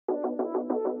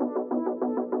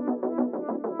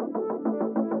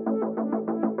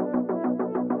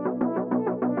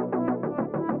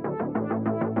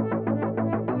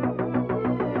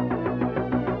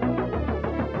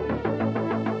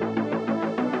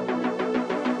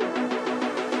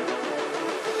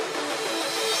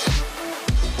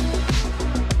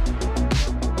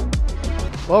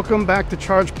Welcome back to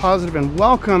Charge Positive and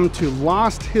welcome to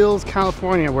Lost Hills,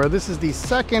 California, where this is the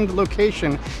second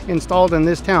location installed in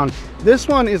this town. This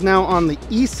one is now on the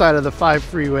east side of the 5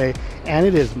 freeway and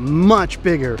it is much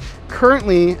bigger.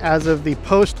 Currently, as of the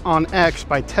post on X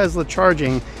by Tesla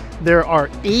Charging, there are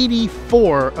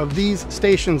 84 of these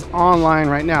stations online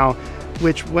right now,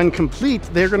 which when complete,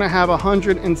 they're gonna have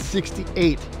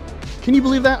 168. Can you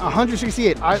believe that?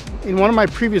 168. In one of my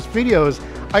previous videos,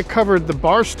 I covered the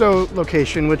Barstow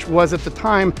location, which was at the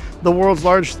time the world's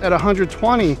largest at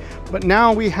 120, but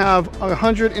now we have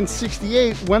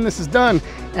 168 when this is done.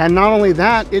 And not only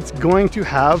that, it's going to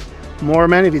have more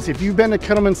amenities. If you've been to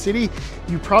Kettleman City,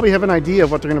 you probably have an idea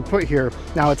of what they're gonna put here.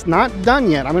 Now, it's not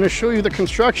done yet. I'm gonna show you the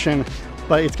construction,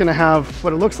 but it's gonna have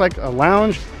what it looks like: a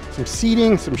lounge, some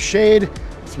seating, some shade,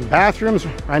 some bathrooms.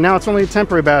 Right now, it's only a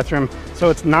temporary bathroom, so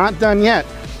it's not done yet.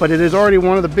 But it is already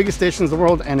one of the biggest stations in the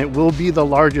world, and it will be the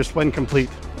largest when complete.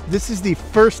 This is the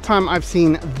first time I've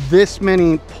seen this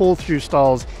many pull-through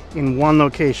stalls in one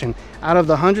location. Out of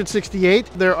the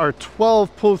 168, there are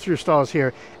 12 pull-through stalls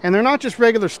here. And they're not just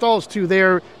regular stalls too,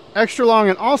 they're extra long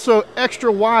and also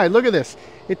extra wide. Look at this.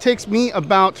 It takes me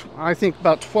about, I think,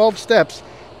 about 12 steps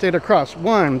to get across.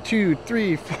 1, 2,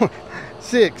 3, 4,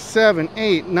 6, 7,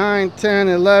 8, 9, 10,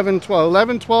 11, 12.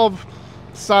 11, 12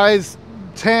 size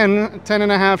 10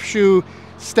 and a half shoe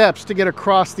steps to get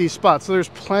across these spots. So there's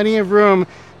plenty of room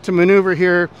to maneuver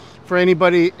here for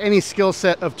anybody, any skill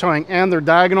set of towing. And they're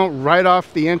diagonal right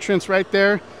off the entrance right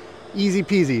there. Easy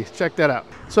peasy. Check that out.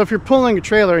 So if you're pulling a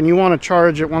trailer and you want to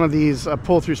charge at one of these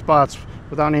pull-through spots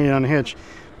without needing to unhitch,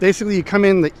 basically you come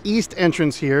in the east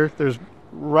entrance here. There's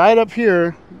right up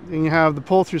here, and you have the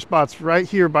pull-through spots right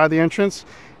here by the entrance,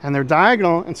 and they're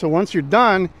diagonal. And so once you're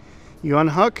done, you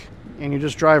unhook and you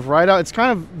just drive right out. It's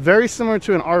kind of very similar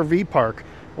to an RV park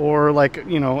or, like,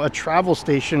 you know, a travel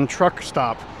station truck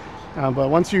stop. But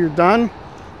once you're done,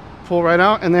 pull right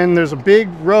out, and then there's a big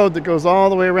road that goes all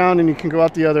the way around and you can go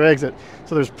out the other exit.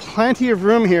 So there's plenty of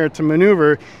room here to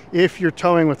maneuver if you're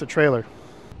towing with the trailer.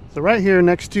 So right here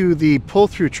next to the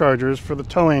pull-through chargers for the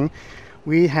towing,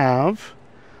 we have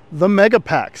the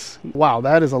Megapacks. Wow,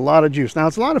 that is a lot of juice. Now,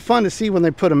 it's a lot of fun to see when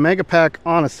they put a Megapack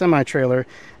on a semi-trailer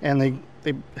and they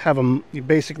have them,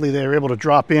 basically they're able to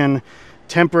drop in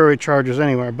temporary chargers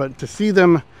anywhere, but to see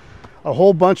them, a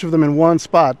whole bunch of them in one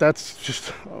spot,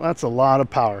 that's a lot of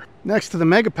power. Next to the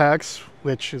Megapacks,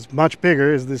 which is much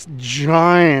bigger, is this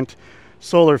giant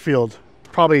solar field,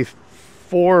 probably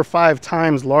 4 or 5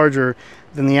 times larger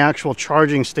than the actual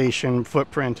charging station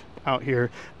footprint out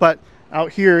here. But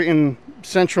out here in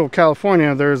central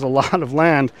California, there's a lot of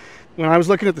land. When I was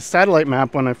looking at the satellite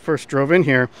map when I first drove in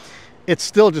here, it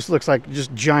still just looks like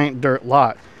just giant dirt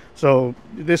lot. So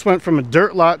this went from a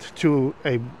dirt lot to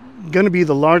going to be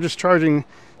the largest charging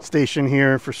station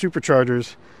here for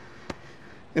superchargers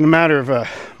in a matter of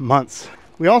months.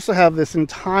 We also have this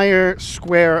entire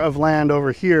square of land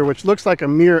over here, which looks like a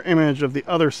mirror image of the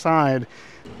other side.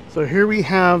 So here we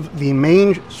have the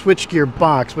main switchgear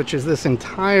box, which is this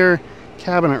entire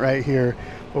cabinet right here,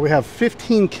 where we have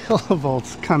 15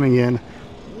 kilovolts coming in.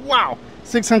 Wow,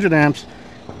 600 amps.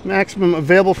 Maximum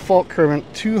available fault current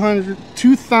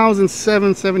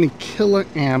 2,770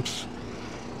 kiloamps.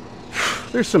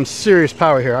 There's some serious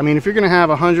power here. I mean, if you're going to have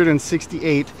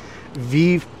 168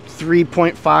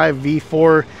 V3.5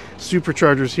 V4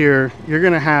 superchargers here, you're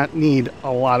going to need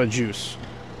a lot of juice.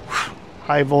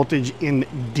 High voltage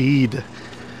indeed.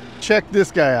 Check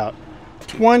this guy out.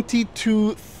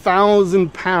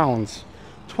 22,000 pounds.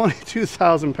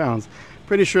 22,000 pounds.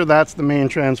 Pretty sure that's the main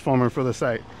transformer for the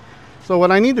site. So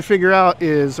what I need to figure out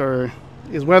is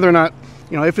whether or not,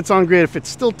 you know, if it's on grid, if it's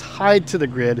still tied to the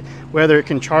grid, whether it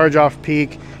can charge off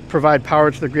peak, provide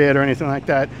power to the grid or anything like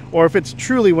that, or if it's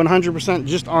truly 100%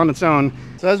 just on its own.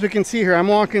 So as we can see here, I'm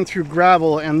walking through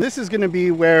gravel, and this is going to be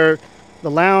where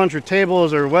the lounge or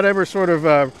tables or whatever sort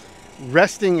of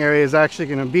resting area is actually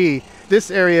going to be. This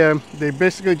area, they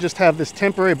basically just have this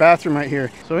temporary bathroom right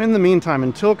here. So in the meantime,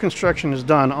 until construction is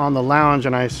done on the lounge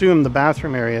and I assume the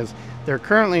bathroom areas, there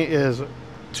currently is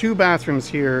 2 bathrooms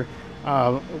here,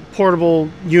 portable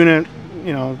unit,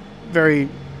 you know, very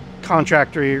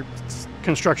contractory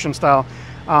construction style.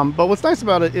 But what's nice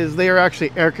about it is they are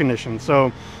actually air conditioned.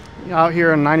 So out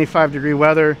here in 95-degree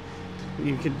weather,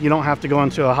 you don't have to go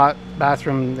into a hot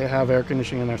bathroom. They have air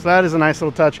conditioning in there. So that is a nice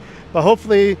little touch. But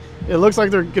hopefully, it looks like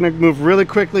they're going to move really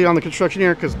quickly on the construction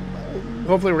here, because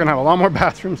hopefully we're going to have a lot more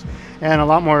bathrooms and a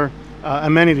lot more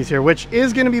amenities here, which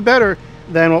is going to be better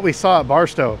than what we saw at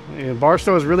Barstow.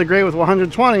 Barstow is really great with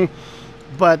 120,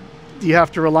 but you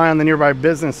have to rely on the nearby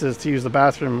businesses to use the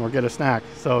bathroom or get a snack.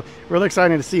 So really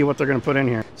exciting to see what they're going to put in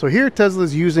here. So here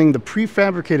Tesla's using the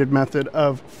prefabricated method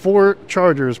of 4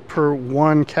 chargers per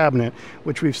 1 cabinet,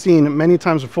 which we've seen many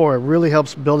times before. It really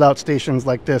helps build out stations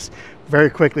like this very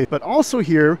quickly. But also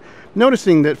here,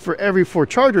 noticing that for every 4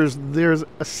 chargers, there's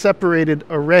a separated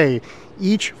array.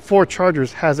 Each 4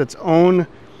 chargers has its own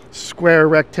square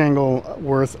rectangle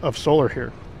worth of solar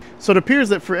here. So it appears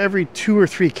that for every 2 or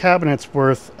 3 cabinets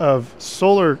worth of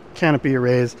solar canopy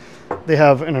arrays, they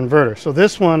have an inverter. So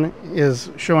this one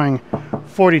is showing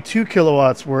 42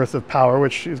 kilowatts worth of power,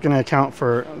 which is going to account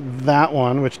for that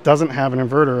one, which doesn't have an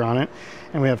inverter on it.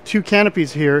 And we have 2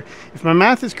 canopies here. If my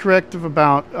math is correct, of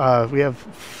about, we have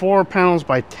 4 panels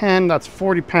by 10, that's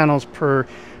 40 panels per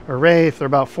array. If they're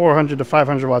about 400 to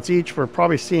 500 watts each, we're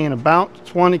probably seeing about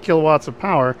 20 kilowatts of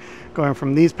power going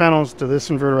from these panels to this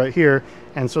inverter right here.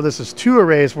 And so this is 2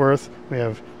 arrays worth. We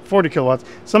have 40 kilowatts.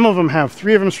 Some of them have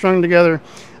 3 of them strung together,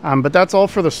 but that's all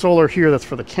for the solar here. That's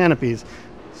for the canopies.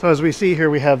 So as we see here,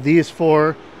 we have these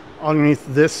 4 underneath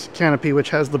this canopy, which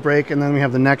has the brake, and then we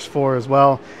have the next 4 as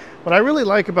well. What I really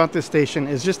like about this station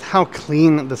is just how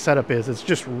clean the setup is. It's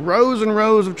just rows and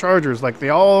rows of chargers. Like, they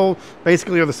all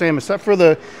basically are the same, except for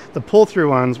the pull-through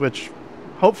ones, which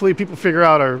hopefully people figure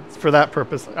out are for that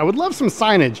purpose. I would love some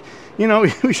signage. You know,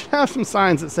 we should have some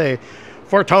signs that say,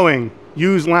 for towing,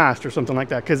 use last, or something like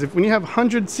that. Because when you have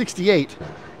 168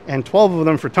 and 12 of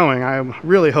them for towing, I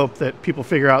really hope that people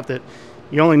figure out that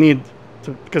you only need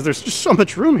to, because there's just so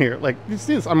much room here. Like, you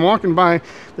see this, I'm walking by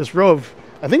this row of,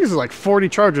 I think this is like 40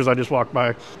 chargers I just walked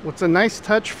by. What's a nice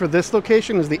touch for this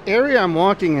location is the area I'm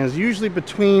walking is usually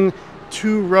between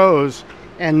 2 rows,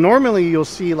 and normally you'll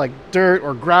see like dirt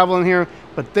or gravel in here,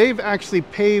 but they've actually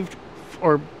paved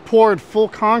or poured full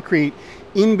concrete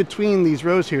in between these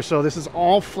rows here. So this is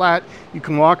all flat. You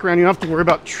can walk around. You don't have to worry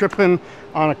about tripping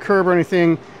on a curb or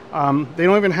anything. They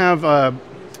don't even have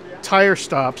tire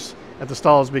stops at the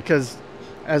stalls because,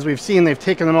 as we've seen, they've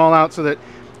taken them all out so that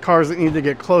cars that need to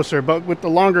get closer. But with the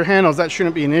longer handles, that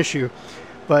shouldn't be an issue.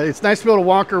 But it's nice to be able to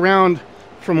walk around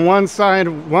from one side,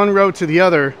 one row to the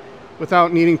other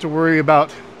without needing to worry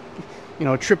about, you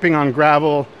know, tripping on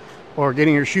gravel or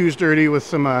getting your shoes dirty with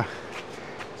some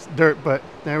dirt. But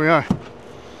there we are.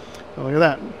 Oh, look at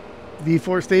that.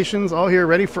 V4 stations all here,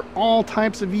 ready for all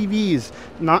types of EVs,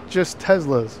 not just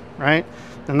Teslas, right?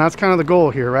 And that's kind of the goal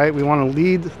here, right? We want to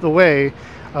lead the way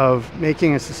of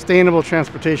making a sustainable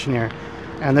transportation here.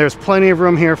 And there's plenty of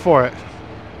room here for it.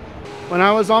 When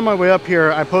I was on my way up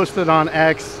here, I posted on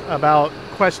X about,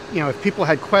 you know, if people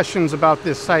had questions about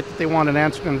this site that they wanted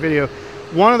answered in the video.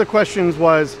 One of the questions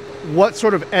was, what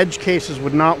sort of edge cases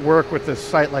would not work with this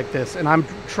site like this? And I'm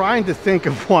trying to think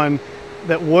of one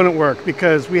that wouldn't work,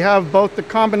 because we have both the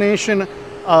combination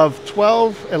of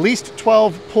at least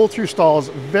 12 pull-through stalls,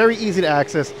 very easy to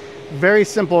access, very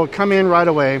simple, come in right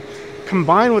away,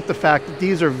 combined with the fact that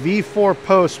these are V4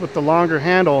 posts with the longer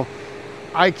handle.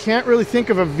 I can't really think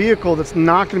of a vehicle that's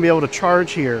not going to be able to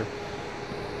charge here.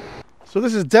 So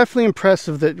this is definitely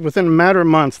impressive that within a matter of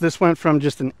months, this went from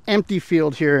just an empty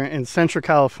field here in Central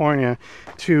California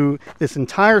to this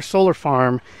entire solar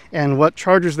farm and what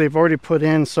chargers they've already put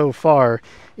in so far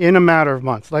in a matter of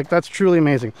months. Like, that's truly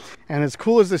amazing. And as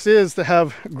cool as this is to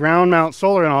have ground mount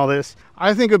solar and all this,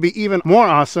 I think it would be even more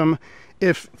awesome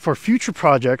if for future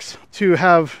projects to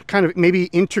have kind of maybe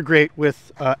integrate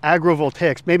with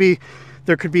agrovoltaics. Maybe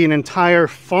there could be an entire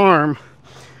farm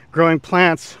growing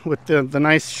plants with the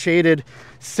nice shaded,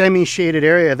 semi-shaded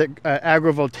area that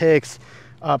agrovoltaics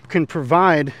can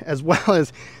provide, as well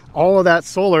as all of that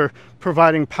solar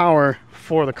providing power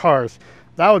for the cars.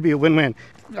 That would be a win-win.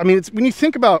 I mean, when you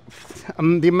think about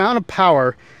the amount of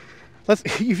power,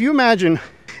 if you imagine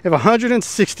if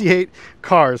 168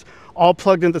 cars all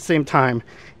plugged in at the same time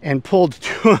and pulled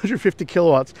 250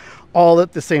 kilowatts all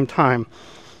at the same time.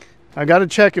 I got to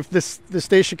check if this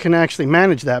station can actually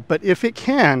manage that. But if it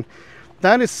can,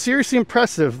 that is seriously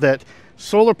impressive that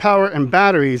solar power and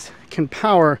batteries can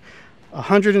power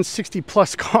 160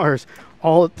 plus cars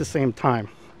all at the same time.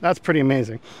 That's pretty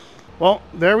amazing. Well,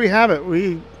 there we have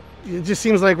it. It just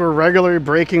seems like we're regularly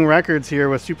breaking records here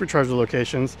with supercharger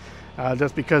locations.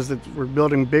 Just because we're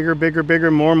building bigger,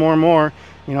 more.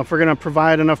 You know, if we're going to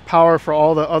provide enough power for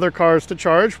all the other cars to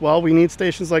charge, well, we need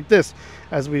stations like this.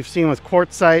 As we've seen with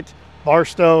Quartzsite,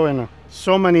 Barstow, and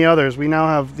so many others, we now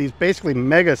have these basically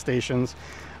mega stations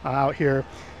out here.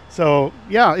 So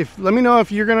yeah, let me know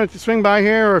if you're going to swing by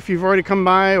here, or if you've already come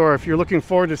by, or if you're looking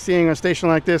forward to seeing a station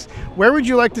like this. Where would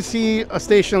you like to see a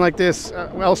station like this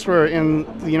elsewhere in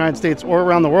the United States or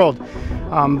around the world?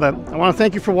 But I want to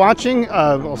thank you for watching.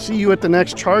 I'll see you at the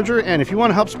next charger. And if you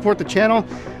want to help support the channel,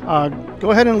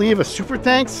 go ahead and leave a super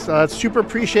thanks. It's super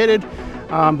appreciated.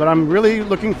 But I'm really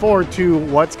looking forward to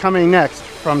what's coming next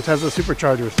from Tesla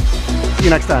Superchargers. See you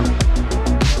next time.